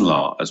abortion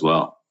law as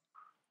well.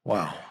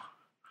 Wow.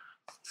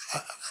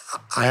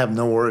 I have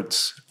no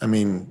words. I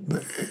mean,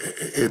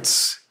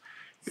 it's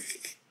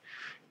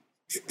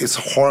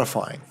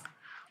horrifying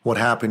what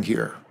happened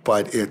here,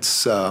 but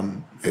it's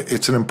an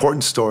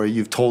important story.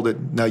 You've told it.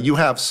 Now you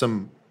have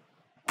some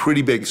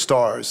pretty big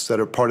stars that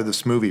are part of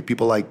this movie,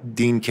 people like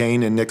Dean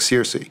Cain and Nick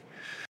Searcy.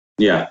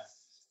 Yeah.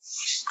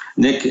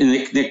 Nick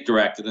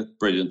directed it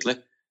brilliantly.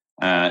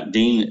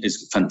 Dean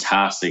is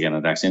fantastic in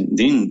it, actually.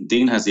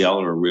 Dean has the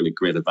other really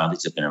great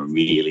advantage of being a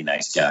really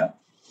nice guy.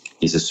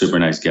 He's a super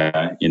nice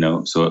guy,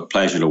 so a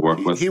pleasure to work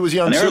with. He was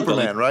young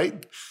Superman,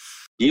 right?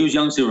 He was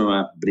young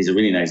Superman, but he's a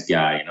really nice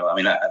guy, I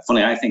mean,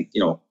 I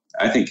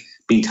think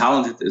being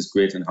talented is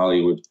great in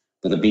Hollywood,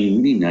 but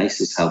being really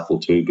nice is helpful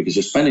too, because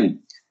you're spending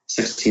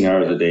 16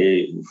 hours a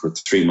day for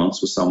 3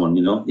 months with someone,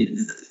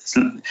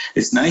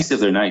 It's nice if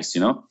they're nice,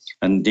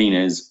 and Dean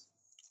is.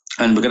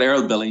 And we've got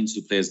Errol Billings,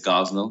 who plays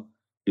Gosnell,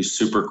 who's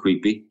super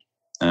creepy.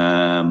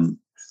 And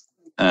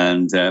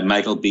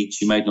Michael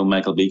Beach, you might know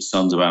Michael Beach,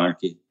 Sons of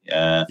Anarchy.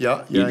 Yeah.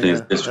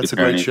 That's a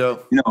great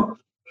show.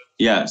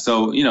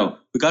 So we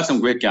got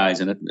some great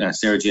guys in it.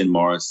 Sarah Jane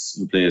Morris,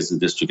 who plays the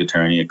district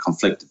attorney, a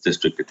conflicted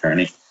district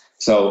attorney.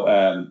 So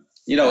I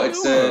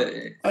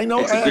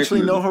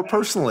actually know her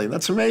personally.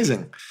 That's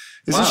amazing.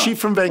 Isn't she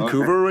from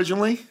Vancouver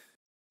originally?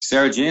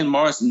 Sarah Jane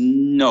Morris?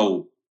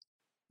 No.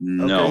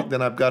 Okay,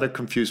 then I've got it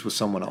confused with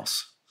someone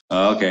else.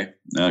 Okay.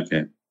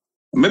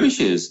 Maybe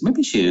she is.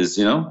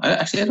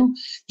 I don't.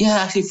 Yeah,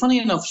 actually, funny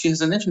enough, she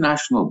has an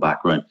international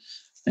background.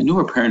 I know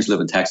her parents live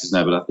in Texas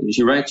now, but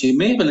you're right. She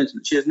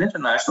has an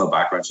international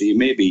background, so you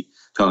may be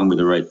talking with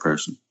the right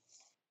person.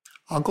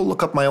 I'll go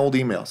look up my old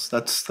emails.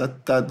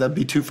 That'd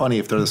be too funny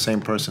if they're the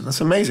same person.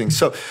 That's amazing.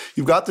 So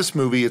you've got this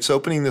movie. It's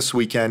opening this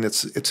weekend.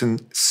 It's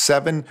in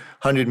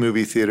 700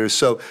 movie theaters.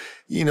 So,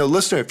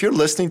 listener, if you're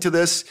listening to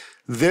this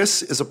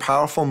is a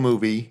powerful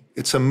movie.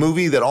 It's a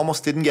movie that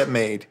almost didn't get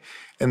made.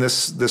 And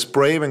this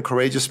brave and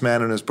courageous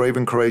man and his brave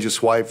and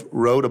courageous wife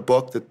wrote a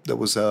book that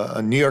was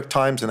a New York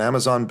Times and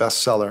Amazon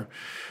bestseller.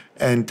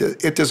 And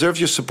it deserves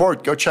your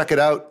support. Go check it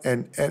out.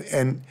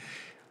 And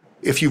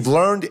if you've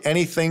learned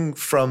anything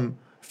from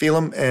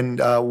Phelim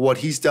and what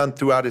he's done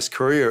throughout his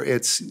career,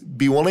 it's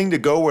be willing to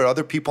go where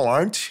other people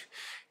aren't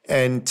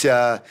and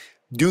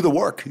do the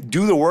work.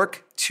 Do the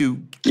work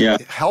to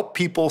help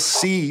people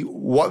see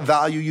what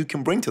value you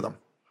can bring to them.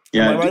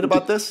 Am I right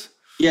about this?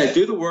 Yeah,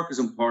 do the work is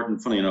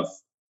important, funny enough.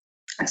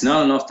 It's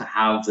not enough to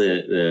have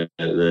the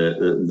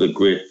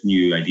great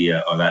new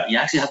idea or that. You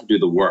actually have to do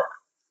the work,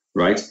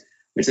 right?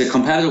 It's a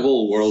competitive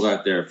old world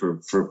out there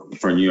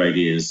for new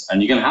ideas,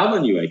 and you can have a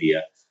new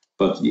idea,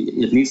 but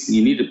you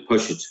need to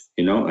push it,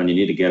 and you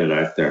need to get it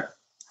out there.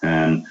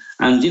 And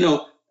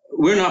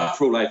we're not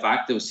pro-life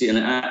activists,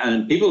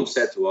 and people have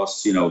said to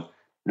us,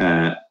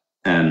 our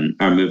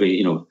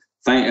movie,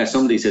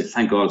 somebody said,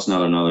 "Thank God it's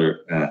not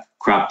another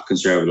crap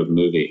conservative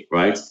movie,"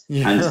 right?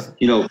 Yeah.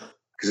 And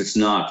because it's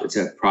not. It's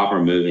a proper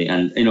movie.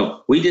 And,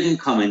 we didn't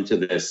come into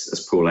this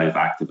as pro-life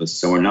activists,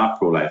 so we're not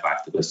pro-life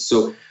activists.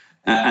 So,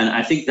 and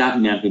I think that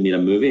meant we made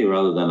a movie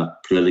rather than a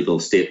political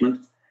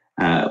statement.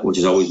 which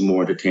is always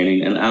more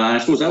entertaining. And I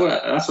suppose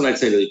that's what I'd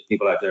say to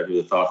people out there who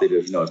are thought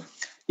leaders.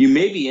 You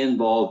may be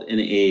involved in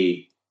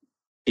a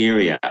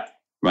area,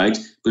 right?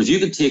 But if you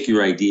can take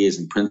your ideas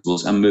and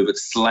principles and move it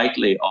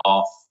slightly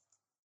off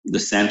the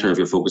center of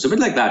your focus, a bit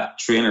like that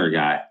trainer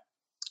guy,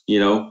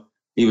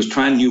 he was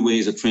trying new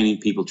ways of training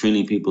people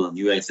and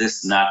new ways,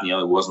 this and that,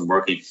 it wasn't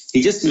working.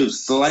 He just moved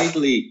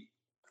slightly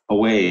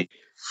away,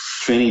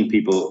 training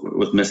people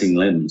with missing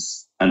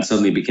limbs, and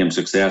suddenly became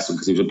successful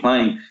because he was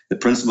applying the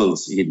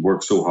principles he'd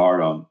worked so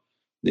hard on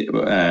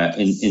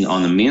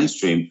on the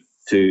mainstream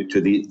to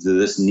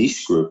this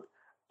niche group,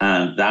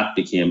 and that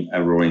became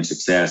a roaring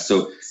success.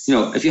 So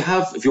if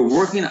you're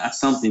working at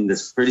something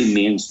that's pretty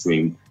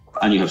mainstream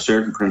and you have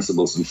certain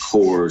principles and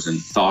cores and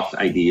thought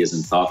ideas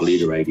and thought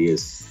leader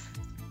ideas,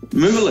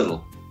 move a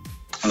little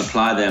and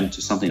apply them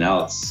to something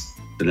else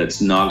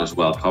that's not as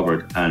well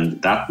covered,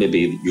 and that may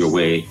be your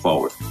way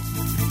forward.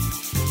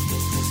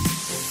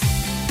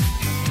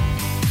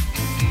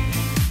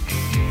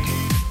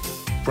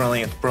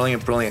 Brilliant.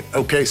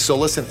 Okay, so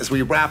listen, as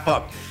we wrap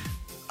up,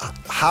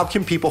 how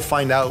can people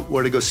find out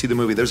where to go see the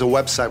movie? There's a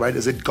website, right?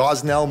 Is it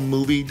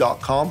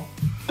gosnellmovie.com?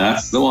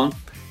 That's the one.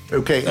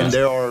 Okay, and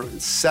there are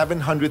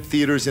 700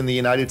 theaters in the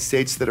United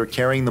States that are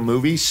carrying the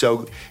movie.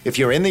 So if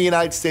you're in the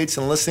United States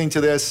and listening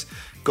to this,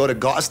 go to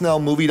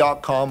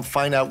gosnellmovie.com,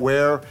 find out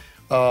where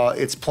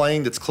it's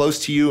playing that's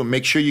close to you, and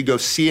make sure you go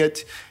see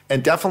it.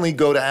 And definitely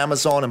go to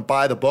Amazon and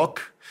buy the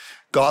book,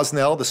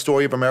 Gosnell, The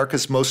Story of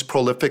America's Most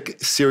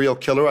Prolific Serial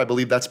Killer. I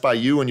believe that's by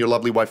you and your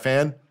lovely wife,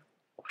 Anne.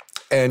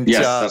 And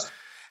yes,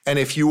 and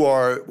if you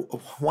are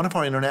one of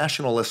our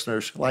international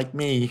listeners, like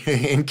me,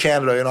 in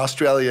Canada, in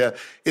Australia,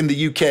 in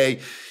the UK,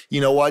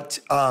 you know what?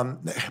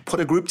 Put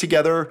a group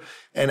together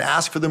and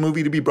ask for the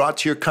movie to be brought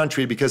to your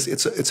country, because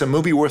it's a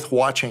movie worth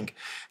watching.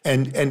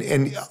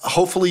 And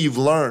hopefully you've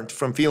learned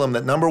from Phelim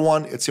that, number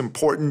one, it's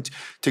important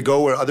to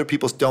go where other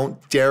people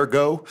don't dare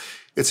go.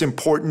 It's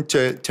important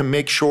to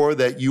make sure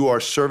that you are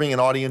serving an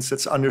audience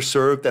that's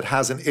underserved, that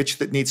has an itch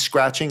that needs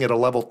scratching at a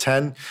level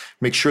 10.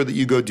 Make sure that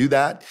you go do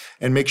that,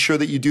 and make sure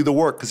that you do the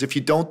work. Because if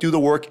you don't do the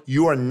work,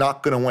 you are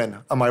not going to win.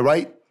 Am I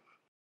right?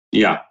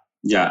 Yeah.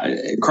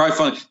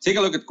 Crowdfunding. Take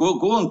a look at go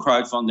on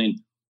crowdfunding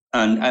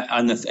and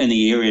in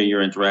the area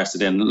you're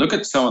interested in. Look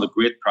at some of the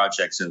great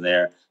projects that are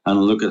there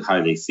and look at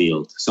how they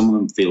failed. Some of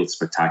them failed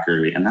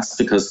spectacularly, and that's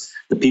because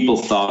the people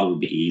thought it would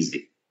be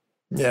easy.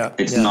 Yeah,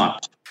 it's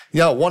not.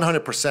 Yeah,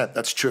 100%.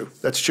 That's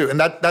true. And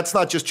that's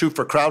not just true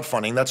for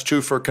crowdfunding. That's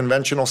true for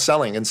conventional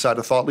selling inside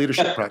a thought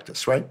leadership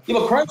practice, right? Yeah,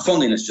 but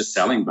crowdfunding is just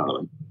selling, by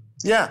the way.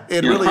 Yeah,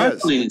 it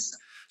really is.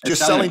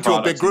 Just selling to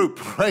a big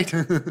group, right?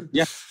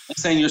 Yeah.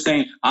 You're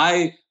saying,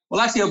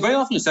 very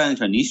often you're selling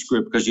to a niche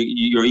group, because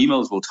your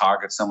emails will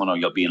target someone, or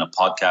you'll be in a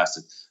podcast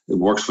that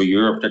works for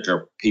your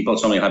particular people.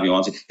 Somebody will have you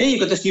on and say, hey,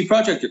 you've got this new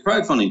project, you're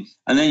crowdfunding.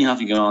 And then you have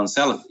to get on and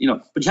sell it.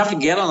 But you have to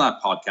get on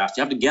that podcast.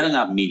 You have to get in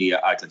that media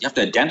outlet. You have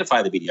to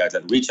identify the media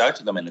outlet and reach out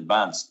to them in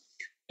advance.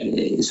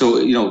 So,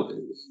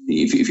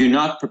 if you're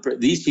not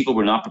prepared, these people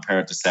were not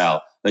prepared to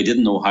sell. They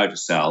didn't know how to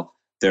sell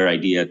their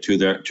idea to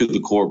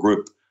the core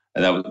group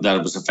that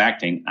it was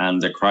affecting,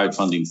 and their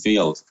crowdfunding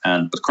failed.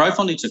 But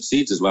crowdfunding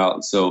succeeds as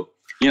well. So,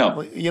 you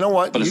know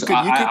what? You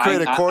could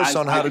create a course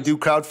on how to do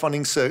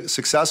crowdfunding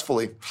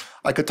successfully.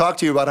 I could talk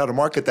to you about how to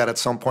market that at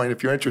some point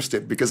if you're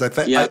interested, because I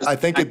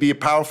think it'd be a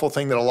powerful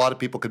thing that a lot of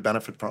people could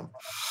benefit from.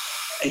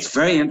 It's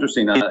very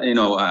interesting. I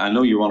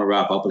know you want to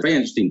wrap up, but very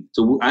interesting.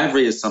 So I've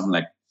raised something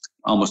like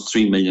almost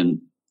 $3 million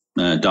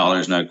now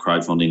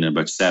crowdfunding in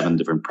about 7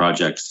 different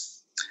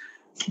projects.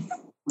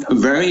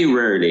 Very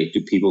rarely do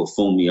people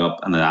phone me up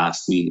and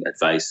ask me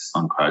advice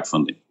on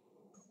crowdfunding.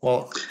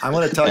 Well, I'm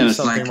going to tell you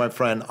something, my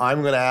friend.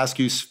 I'm going to ask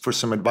you for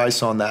some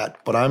advice on that,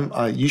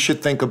 but you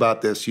should think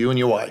about this, you and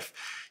your wife.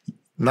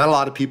 Not a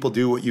lot of people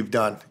do what you've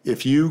done.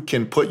 If you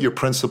can put your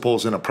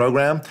principles in a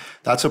program,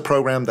 that's a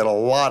program that a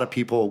lot of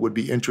people would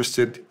be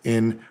interested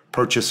in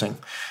purchasing.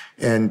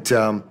 And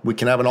we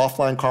can have an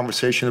offline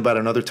conversation about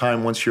another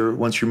time once your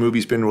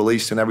movie's been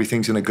released and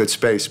everything's in a good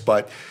space.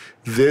 But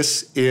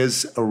this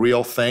is a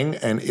real thing,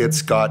 and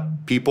it's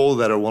got people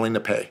that are willing to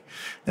pay.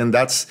 And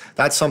that's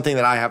something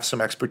that I have some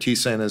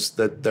expertise in, is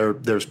that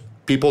there's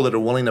people that are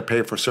willing to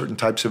pay for certain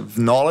types of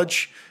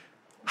knowledge.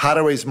 How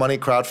to raise money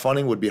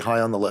crowdfunding would be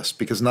high on the list,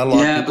 because not a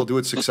lot of people do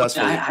it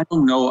successfully. I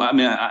don't know. I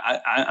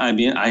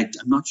mean, I'm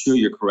not sure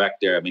you're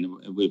correct there. I mean,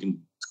 we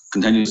can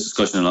continue this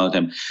discussion another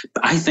time.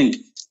 But I think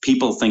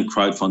people think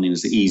crowdfunding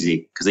is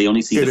easy because they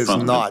only see the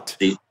front. It is not.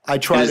 I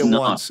tried it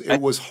once.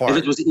 It was hard.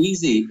 If it was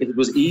easy,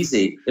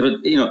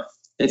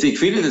 if they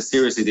treated it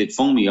seriously, they'd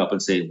phone me up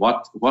and say,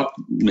 what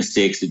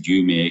mistakes did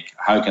you make?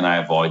 How can I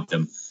avoid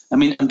them? I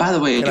mean, and by the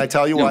way, can I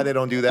tell you why they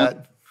don't do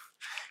that?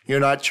 You're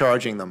not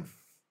charging them.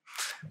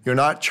 You're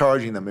not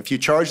charging them. If you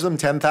charge them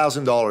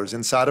 $10,000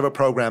 inside of a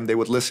program, they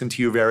would listen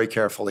to you very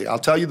carefully. I'll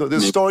tell you the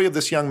story of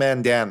this young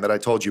man, Dan, that I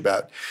told you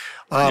about.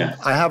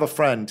 I have a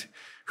friend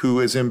who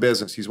is in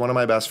business. He's one of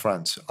my best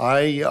friends.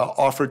 I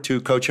offered to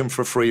coach him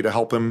for free to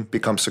help him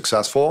become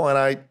successful, and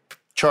I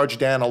charged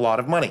Dan a lot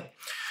of money.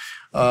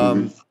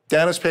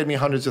 Dan has paid me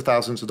hundreds of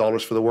thousands of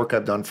dollars for the work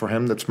I've done for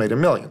him that's made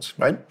him millions,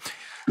 right?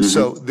 Mm-hmm.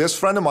 So this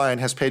friend of mine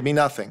has paid me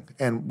nothing.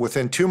 And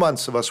within 2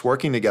 months of us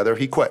working together,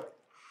 he quit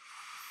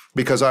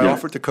because I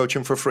offered to coach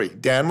him for free.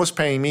 Dan was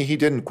paying me. He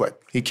didn't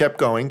quit. He kept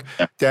going.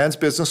 Yeah. Dan's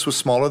business was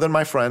smaller than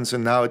my friend's,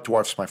 and now it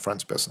dwarfs my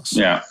friend's business.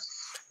 Yeah.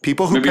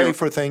 People who pay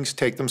for things,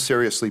 take them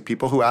seriously.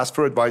 People who ask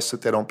for advice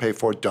that they don't pay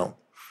for, don't.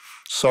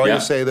 Sorry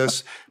to say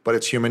this, but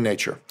it's human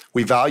nature.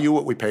 We value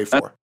what we pay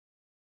for.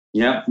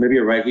 Yeah, maybe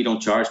you're right. We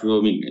don't charge people.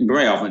 I mean,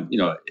 very often,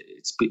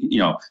 it's,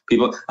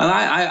 people, and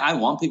I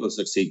want people to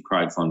succeed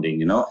crowdfunding,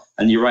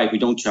 and you're right, we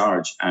don't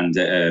charge. And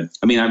I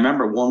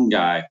remember one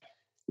guy,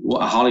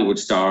 a Hollywood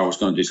star, was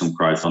going to do some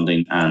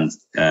crowdfunding and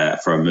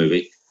for a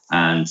movie,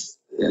 and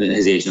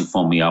his agent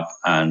phoned me up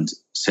and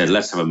said,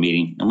 let's have a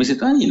meeting. And we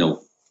said,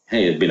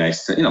 hey, it'd be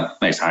nice to,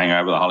 nice to hang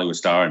out with a Hollywood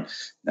star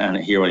and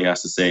hear what he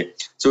has to say.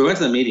 So we went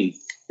to the meeting.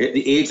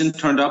 The agent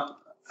turned up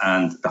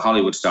and the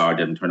Hollywood star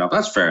didn't turn up.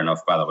 That's fair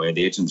enough, by the way.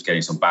 The agent was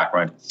getting some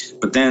background.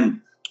 But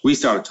then we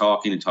started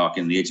talking, and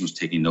the agent was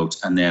taking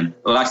notes. And then,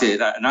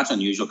 and that's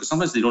unusual because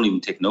sometimes they don't even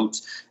take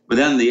notes. But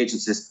then the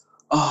agent says,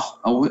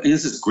 oh,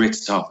 this is great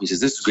stuff. He says,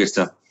 this is great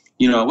stuff.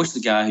 I wish the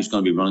guy who's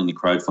going to be running the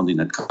crowdfunding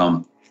had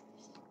come.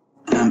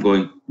 And I'm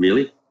going,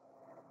 really?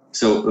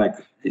 So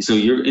of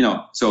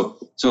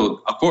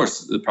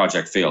course the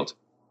project failed.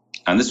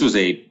 And this was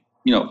a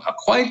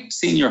quite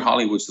senior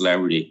Hollywood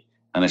celebrity,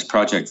 and his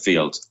project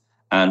failed.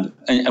 And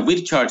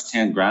we'd charged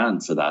 10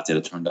 grand for that,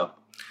 it turned up.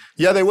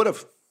 Yeah, they would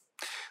have.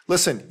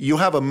 Listen, you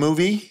have a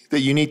movie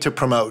that you need to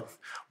promote,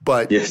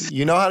 but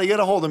you know how to get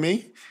a hold of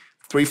me.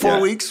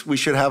 3-4 weeks, we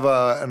should have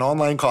an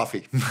online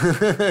coffee.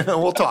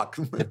 We'll talk.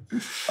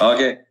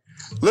 Okay.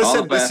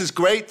 Listen, this is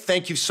great.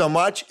 Thank you so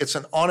much. It's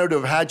an honor to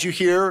have had you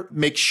here.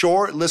 Make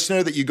sure,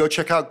 listener, that you go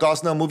check out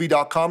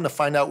gosnellmovie.com to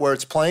find out where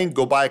it's playing.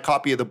 Go buy a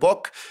copy of the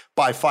book.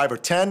 Buy 5 or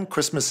 10.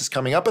 Christmas is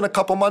coming up in a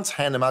couple months.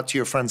 Hand them out to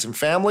your friends and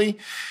family.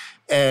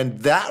 And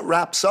that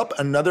wraps up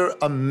another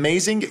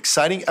amazing,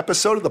 exciting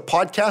episode of the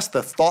podcast,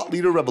 The Thought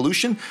Leader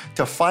Revolution.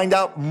 To find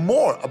out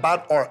more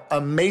about our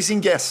amazing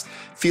guest,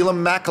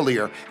 Phelim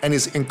McAleer, and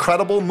his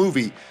incredible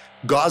movie,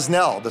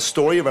 Gosnell, the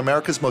story of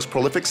America's most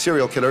prolific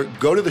serial killer,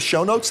 go to the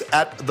show notes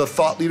at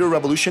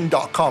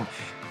thethoughtleaderrevolution.com.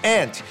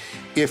 And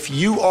if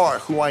you are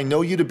who I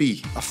know you to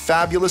be, a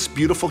fabulous,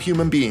 beautiful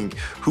human being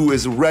who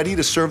is ready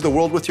to serve the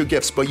world with your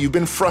gifts, but you've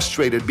been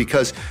frustrated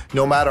because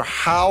no matter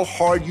how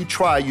hard you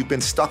try, you've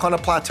been stuck on a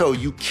plateau,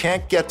 you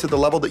can't get to the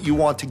level that you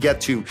want to get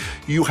to,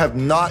 you have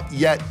not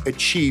yet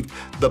achieved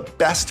the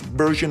best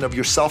version of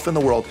yourself in the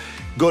world,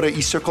 go to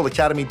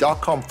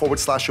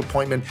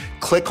eCircleacademy.com/appointment,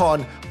 click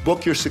on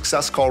book your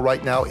success call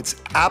right now. It's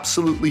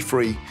absolutely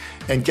free.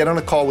 And get on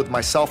a call with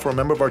myself or a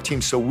member of our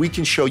team so we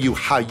can show you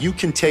how you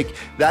can take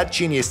that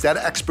genius, that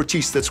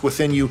expertise that's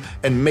within you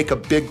and make a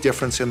big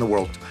difference in the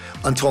world.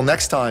 Until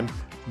next time,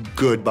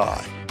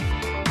 goodbye.